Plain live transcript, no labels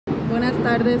Buenas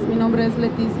tardes, mi nombre es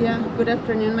Leticia. Good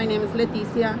afternoon, my name is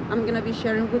Leticia. I'm going to be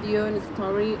sharing with you a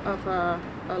story of a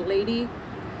lady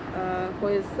who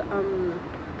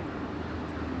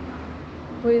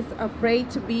is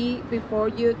afraid to be before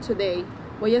you today.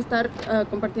 Voy a estar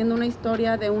compartiendo una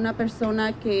historia de una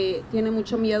persona que tiene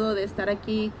mucho miedo de estar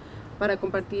aquí para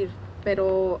compartir,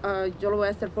 pero yo lo voy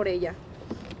a hacer por ella.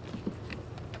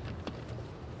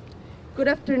 Good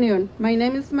afternoon, my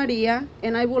name is Maria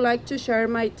and I would like to share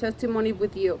my testimony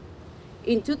with you.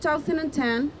 In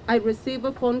 2010, I received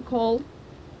a phone call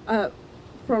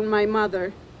from my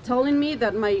mother telling me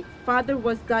that my father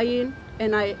was dying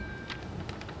and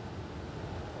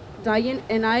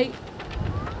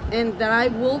that I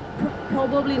will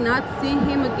probably not see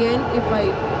him again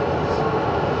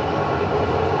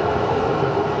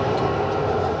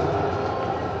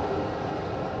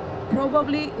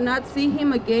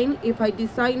if I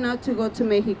decide not to go to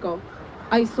Mexico.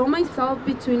 I saw myself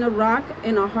between a rock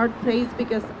and a hard place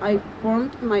because I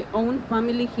formed my own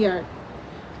family here.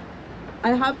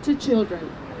 I have 2 children,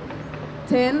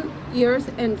 10 years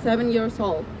and 7 years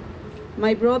old.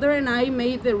 My brother and I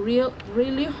made the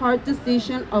really hard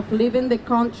decision of leaving the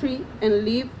country and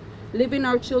leaving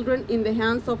our children in the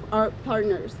hands of our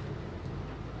partners.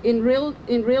 In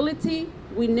reality,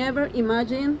 we never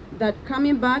imagined that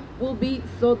coming back will be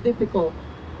so difficult.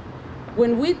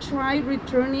 When we tried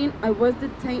returning, I was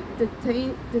detained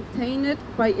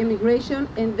by immigration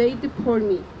and they deported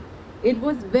me. It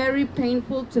was very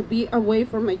painful to be away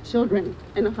from my children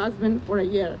and a husband for a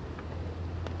year.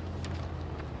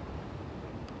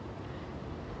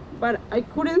 But I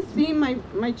couldn't see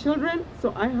my children,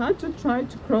 so I had to try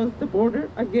to cross the border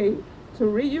again to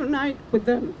reunite with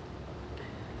them.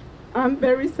 I'm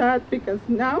very sad because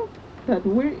now that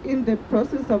we're in the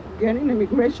process of getting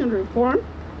immigration reform,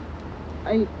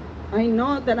 I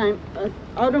know that I'm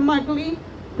automatically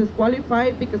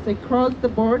disqualified because I crossed the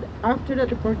border after the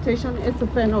deportation is a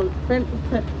felony.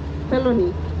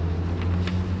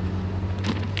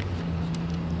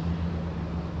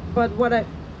 But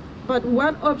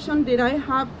what option did I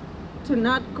have to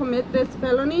not commit this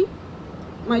felony?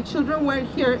 My children were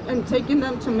here and taking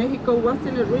them to Mexico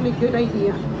wasn't a really good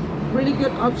idea, really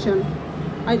good option.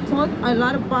 I thought a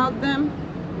lot about them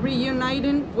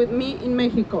reuniting with me in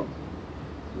Mexico.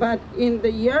 But in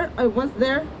the year I was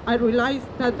there, I realized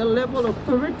that the level of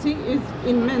poverty is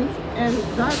immense and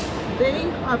that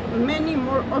they have many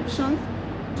more options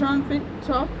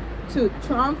to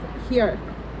trump here.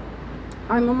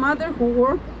 I'm a mother who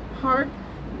worked hard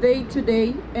day to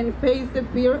day and faced the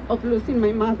fear of losing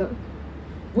my mother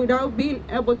without being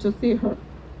able to see her.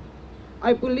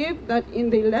 I believe that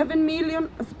in the 11 million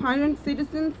aspirant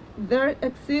citizens, there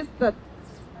exists the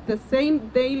same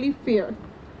daily fear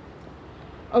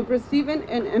of receiving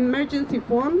an emergency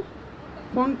phone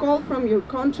call from your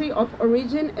country of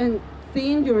origin and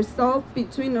seeing yourself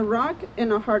between a rock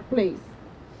and a hard place.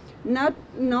 Not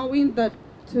knowing that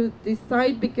to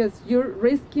decide because you're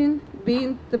risking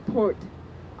being deported.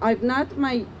 I've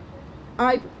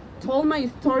told my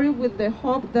story with the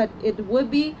hope that it will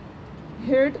be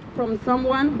heard from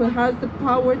someone who has the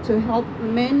power to help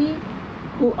many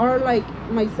who are like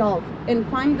myself and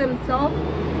find themselves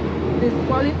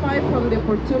disqualified from the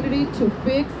opportunity to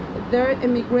fix their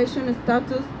immigration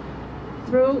status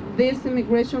through this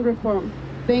immigration reform.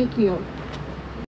 Thank you.